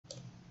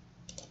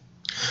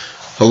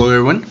Hello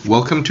everyone,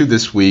 welcome to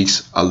this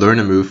week's Learn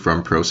a Move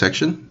from Pro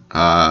section.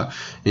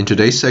 In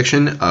today's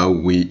section,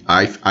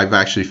 I've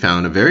actually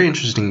found a very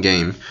interesting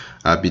game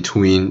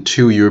between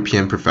two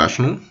European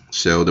professionals.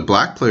 So the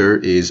black player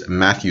is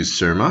Matthew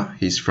Surma.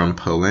 He's from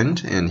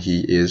Poland and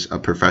he is a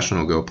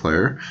professional Go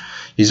player.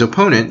 His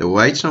opponent, the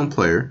white stone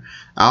player,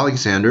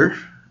 Alexander,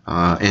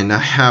 and I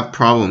have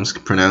problems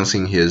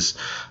pronouncing his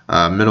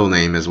middle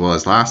name as well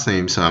as last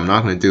name, so I'm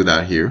not going to do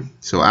that here.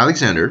 So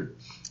Alexander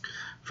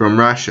from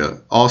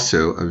Russia,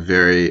 also a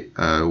very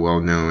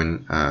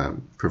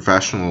well-known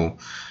professional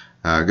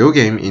Go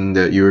game in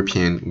the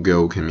European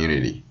Go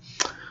community.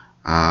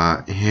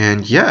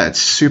 And yeah, it's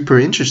super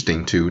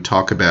interesting to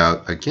talk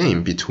about a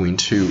game between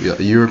two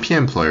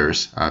European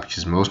players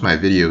because most of my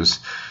videos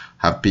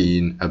have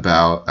been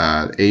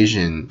about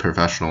Asian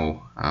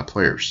professional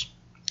players.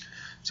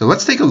 So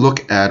let's take a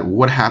look at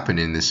what happened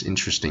in this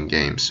interesting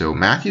game. So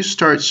Matthew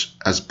starts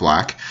as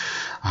black.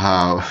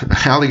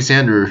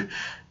 Alexander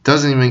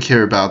doesn't even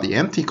care about the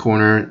empty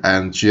corner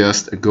and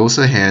just goes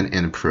ahead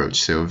and approach.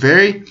 So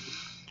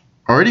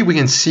already we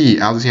can see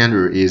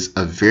Alexander is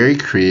a very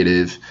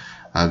creative,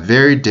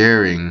 very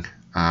daring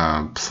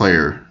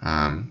player,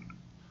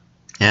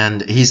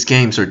 and his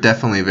games are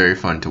definitely very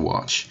fun to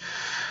watch.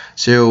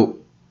 So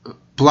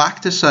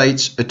black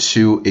decides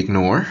to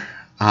ignore,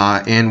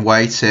 and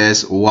white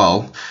says,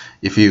 well,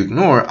 if you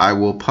ignore, I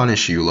will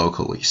punish you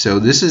locally. So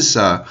this is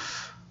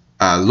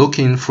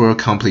looking for a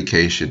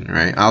complication,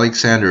 right?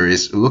 Alexander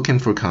is looking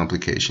for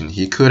complication.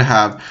 He could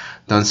have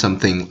done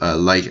something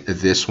like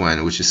this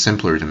one, which is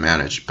simpler to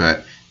manage,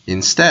 but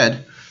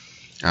instead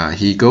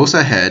he goes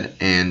ahead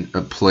and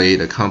played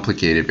a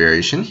complicated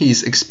variation.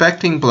 He's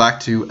expecting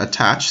black to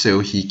attach so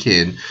he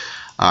can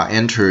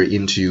enter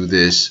into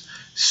this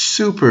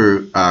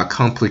super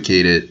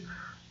complicated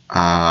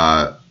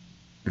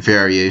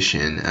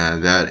variation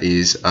that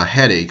is a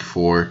headache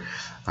for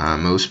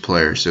most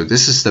players. So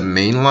this is the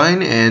main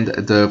line and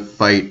the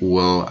fight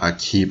will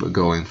keep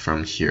going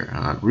from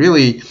here.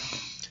 Really,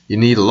 you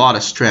need a lot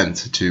of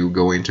strength to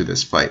go into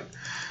this fight.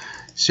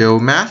 So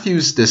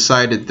Matthews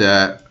decided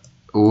that,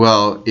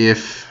 well,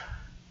 if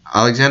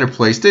Alexander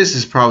plays this,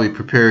 he's probably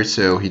prepared,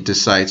 so he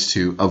decides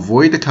to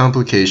avoid the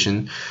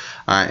complication.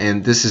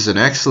 And this is an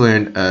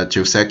excellent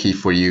Joseki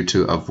for you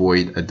to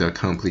avoid the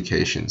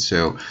complication.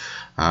 So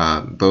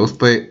both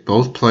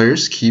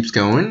players keeps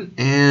going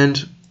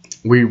and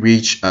we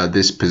reach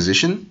this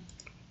position.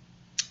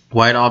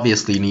 White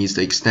obviously needs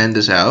to extend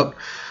this out.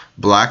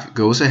 Black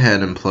goes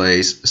ahead and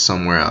plays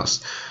somewhere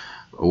else.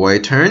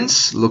 White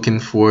turns, looking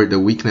for the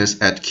weakness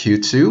at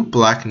Q2.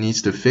 Black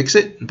needs to fix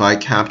it by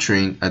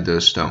capturing the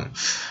stone.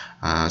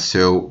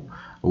 So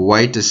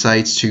white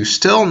decides to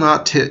still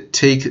not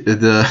take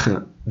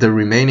the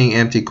remaining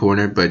empty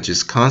corner, but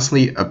just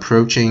constantly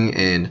approaching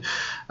and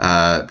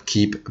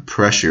keep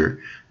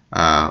pressure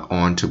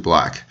onto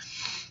black.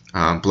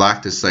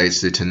 Black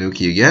decides to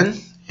Tanuki again,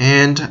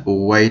 and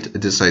white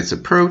decides to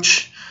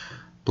approach.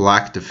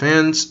 Black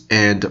defends,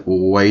 and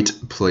white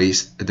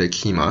plays the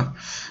Kima,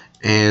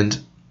 and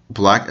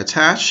black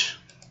attach,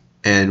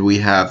 and we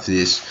have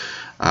this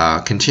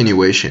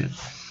continuation.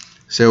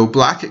 So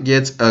black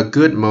gets a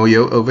good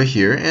moyo over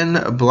here, and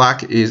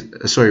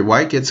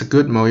white gets a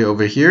good moyo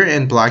over here,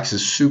 and black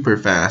is super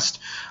fast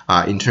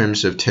in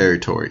terms of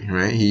territory,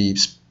 right?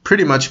 He's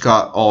pretty much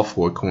got all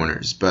four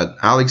corners, but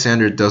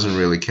Alexander doesn't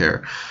really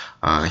care.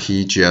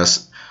 He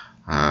just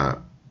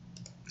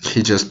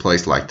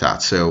plays like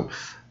that. So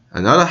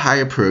another high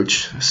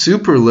approach,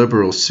 super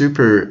liberal,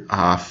 super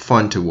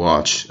fun to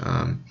watch.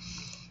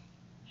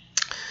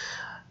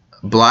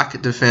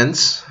 Black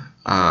defense.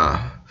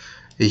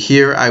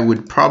 Here I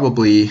would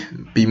probably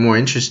be more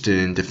interested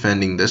in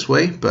defending this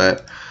way,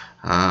 but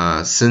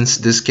since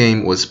this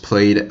game was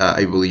played,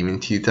 I believe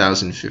in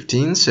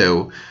 2015,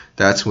 so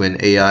that's when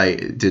AI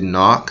did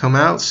not come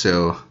out,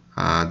 so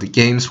the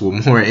games were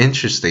more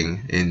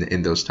interesting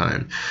in those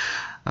times.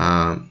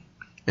 And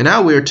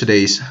now we're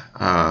today's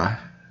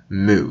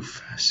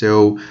move.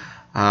 So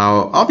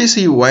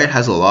obviously white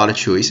has a lot of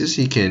choices.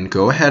 He can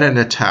go ahead and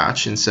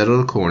attach and settle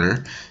the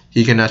corner.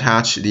 He can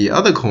attach the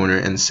other corner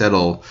and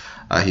settle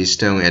his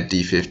stone at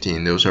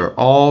D15. Those are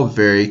all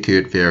very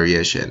good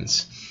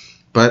variations.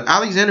 But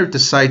Alexander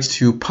decides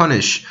to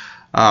punish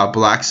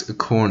black's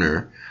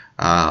corner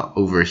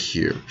over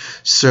here.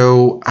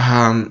 So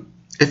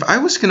if I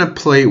was going to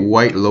play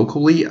white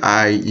locally,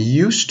 I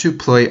used to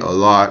play a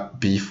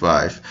lot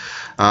b5.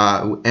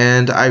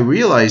 And I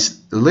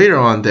realized later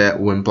on that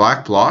when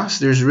black blocks,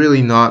 there's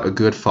really not a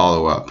good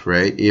follow-up,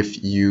 right?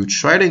 If you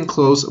try to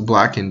enclose,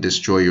 black can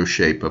destroy your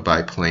shape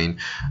by playing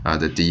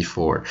the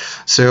d4.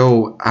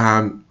 So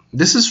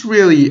this is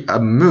really a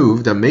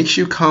move that makes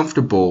you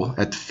comfortable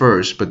at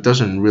first, but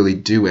doesn't really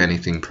do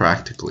anything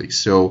practically.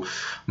 So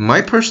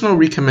my personal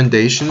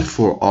recommendation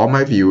for all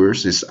my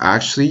viewers is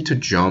actually to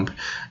jump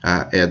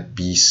at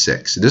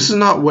b6. This is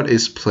not what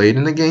is played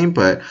in the game,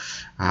 but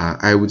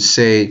I would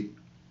say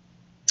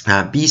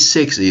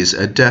b6 is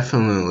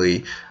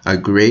definitely a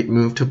great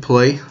move to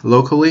play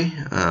locally.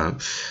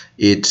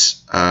 It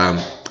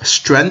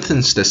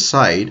strengthens the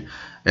side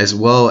as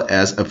well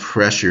as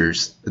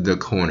pressures the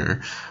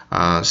corner.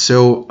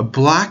 So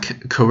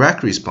black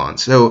correct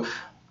response. So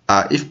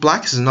if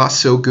black is not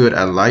so good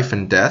at life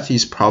and death,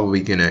 he's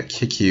probably gonna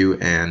kick you,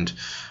 and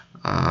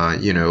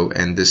you know,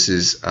 and this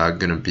is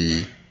gonna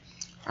be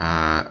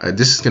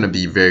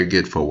very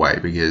good for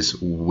white, because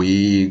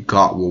we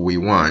got what we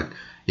want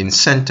in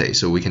Sente,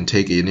 so we can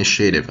take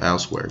initiative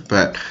elsewhere.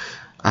 But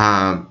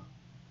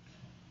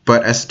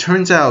as it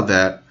turns out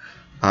that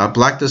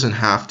black doesn't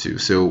have to.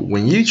 So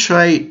when you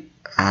try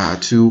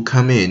to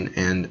come in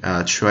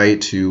and try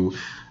to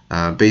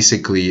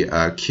basically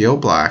kill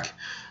black,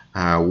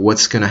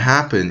 what's going to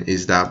happen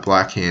is that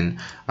black can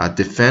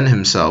defend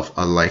himself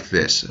like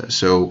this.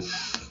 So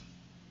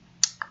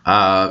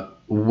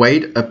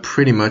white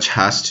pretty much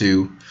has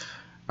to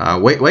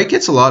white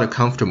gets a lot of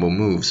comfortable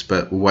moves,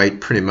 but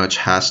white pretty much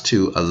has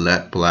to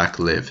let black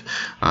live.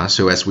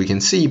 So as we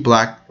can see,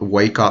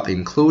 white got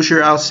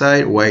enclosure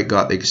outside, white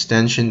got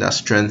extension that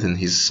strengthened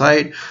his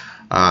side.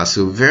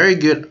 So very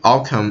good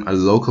outcome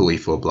locally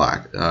for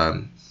black.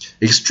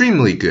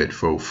 Extremely good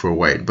for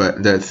white.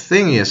 But the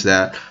thing is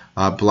that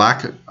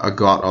black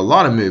got a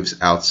lot of moves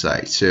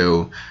outside.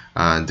 So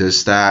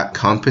does that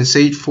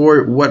compensate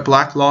for what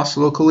black lost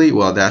locally?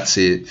 Well, that's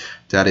it.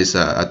 That is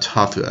a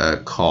tough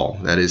call.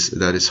 That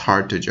is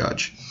hard to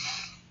judge.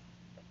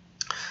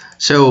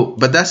 So,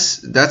 but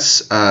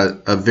that's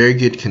a very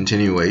good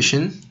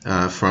continuation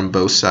from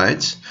both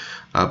sides.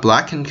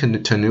 Black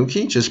can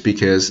Tanuki just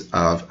because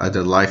of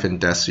the life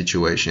and death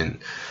situation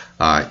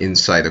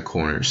inside the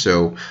corner.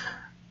 So,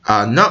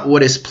 not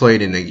what is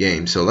played in the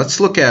game. So let's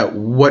look at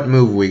what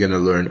move we're going to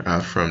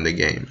learn from the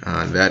game.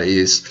 That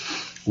is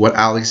what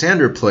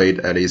Alexander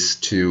played. That is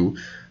to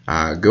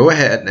go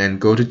ahead and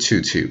go to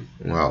 2-2.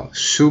 Well,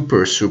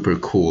 super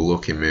cool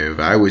looking move.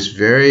 I was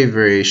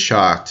very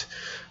shocked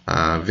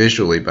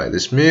visually by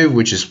this move,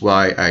 which is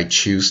why I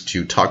choose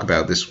to talk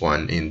about this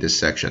one in this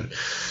section.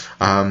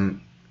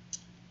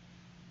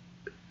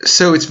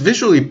 So it's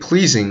visually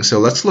pleasing. So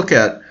let's look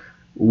at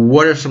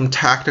what are some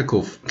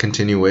tactical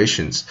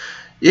continuations.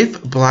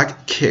 If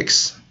black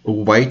kicks,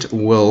 white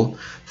will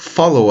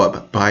follow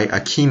up by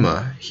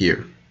Akima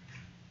here.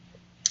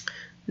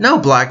 Now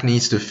black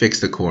needs to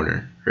fix the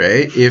corner,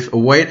 right? If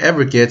white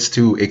ever gets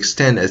to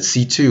extend at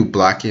c2,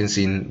 black is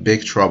in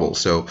big trouble.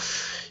 So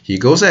he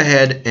goes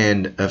ahead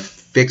and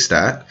fix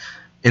that.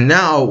 And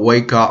now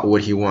white got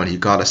what he wanted. He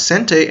got a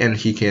Sente, and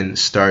he can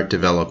start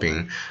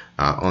developing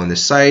on the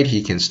side.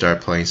 He can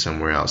start playing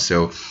somewhere else.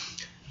 So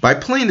by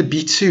playing the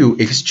b2,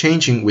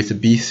 exchanging with the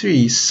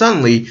b3,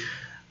 suddenly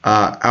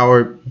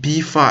our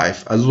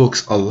b5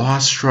 looks a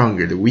lot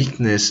stronger. The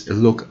weakness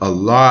look a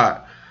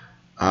lot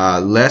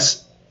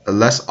less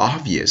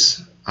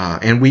obvious,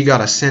 and we got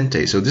a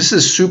Sente. So this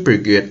is super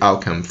good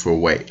outcome for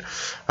white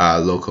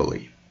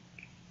locally.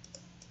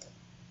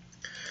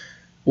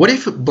 What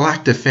if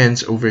black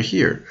defends over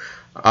here?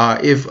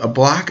 If a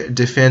black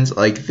defends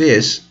like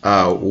this,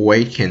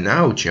 white can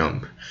now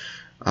jump.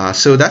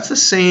 So that's the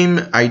same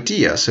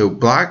idea. So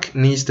black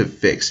needs to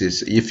fix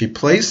is if he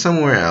plays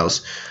somewhere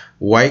else,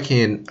 white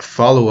can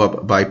follow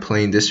up by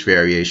playing this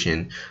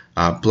variation.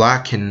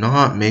 Black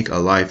cannot make a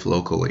life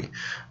locally.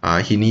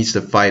 He needs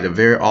to fight a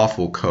very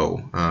awful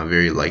ko,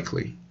 very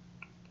likely.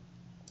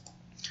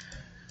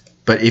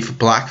 But if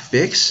black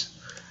fix,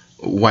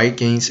 white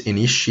gains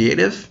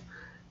initiative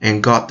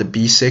and got the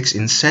b6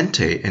 in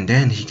Sente, and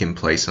then he can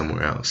play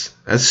somewhere else.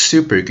 That's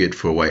super good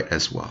for white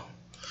as well.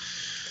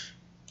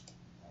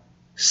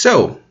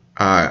 So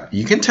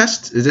you can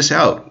test this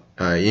out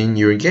in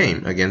your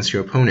game against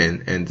your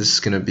opponent, and this is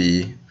going to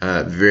be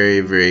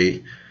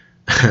very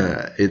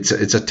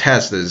it's a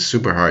test that is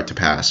super hard to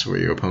pass for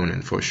your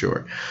opponent for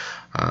sure.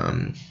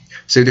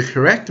 So the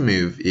correct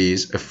move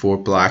is for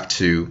black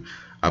to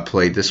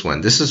play this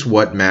one. This is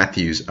what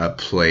Matthews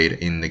played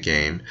in the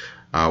game.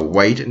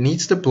 White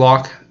needs to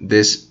block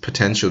this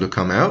potential to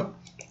come out,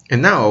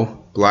 and now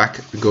black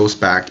goes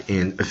back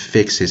and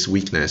fix his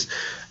weakness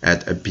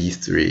at a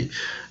b3,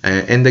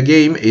 and the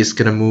game is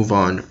gonna move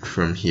on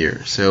from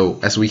here. So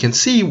as we can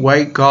see,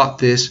 white got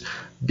this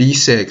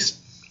b6.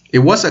 It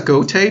was a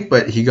gote,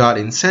 but he got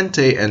in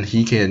Sente, and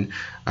he can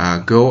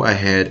go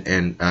ahead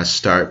and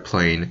start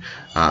playing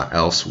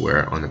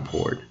elsewhere on the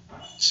board.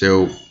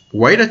 So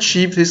white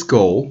achieved his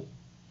goal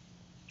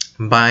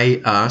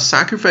by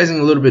sacrificing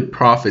a little bit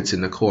profits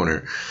in the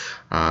corner.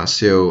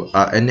 So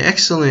an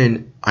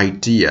excellent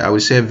idea, I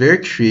would say a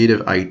very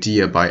creative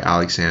idea by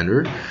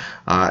Alexander.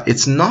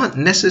 It's not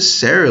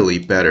necessarily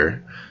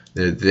better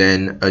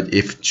than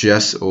if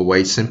just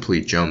white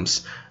simply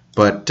jumps,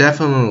 but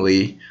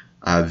definitely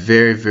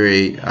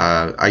very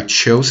I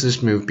chose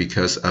this move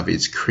because of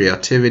its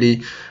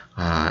creativity,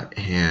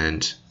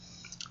 and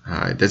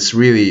that's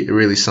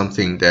really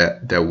something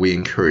that we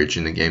encourage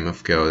in the game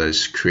of Go. That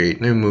is create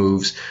new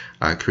moves,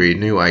 create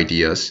new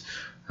ideas,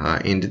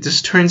 and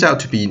this turns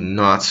out to be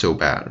not so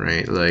bad,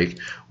 right? Like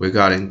we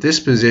got in this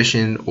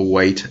position,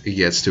 white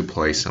gets to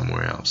play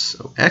somewhere else.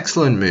 So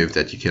excellent move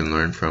that you can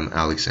learn from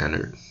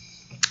Alexander.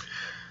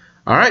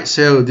 All right,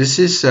 so this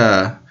is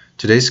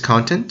today's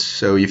content.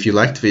 So if you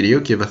liked the video,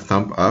 give a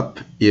thumb up.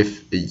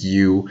 If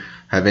you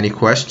have any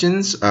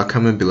questions,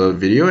 comment below the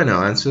video and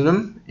I'll answer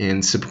them.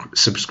 And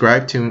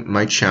subscribe to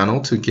my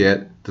channel to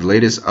get the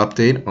latest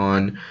update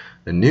on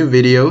the new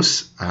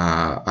videos.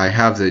 I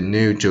have the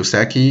new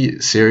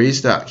Joseki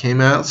series that came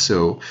out,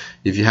 so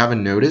if you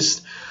haven't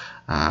noticed,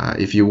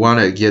 if you want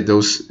to get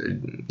those,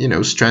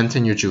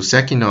 strengthen your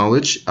Joseki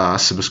knowledge,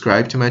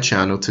 subscribe to my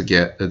channel to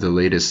get the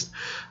latest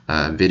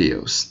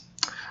videos.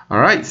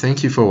 Alright,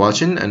 thank you for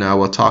watching, and I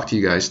will talk to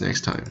you guys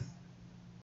next time.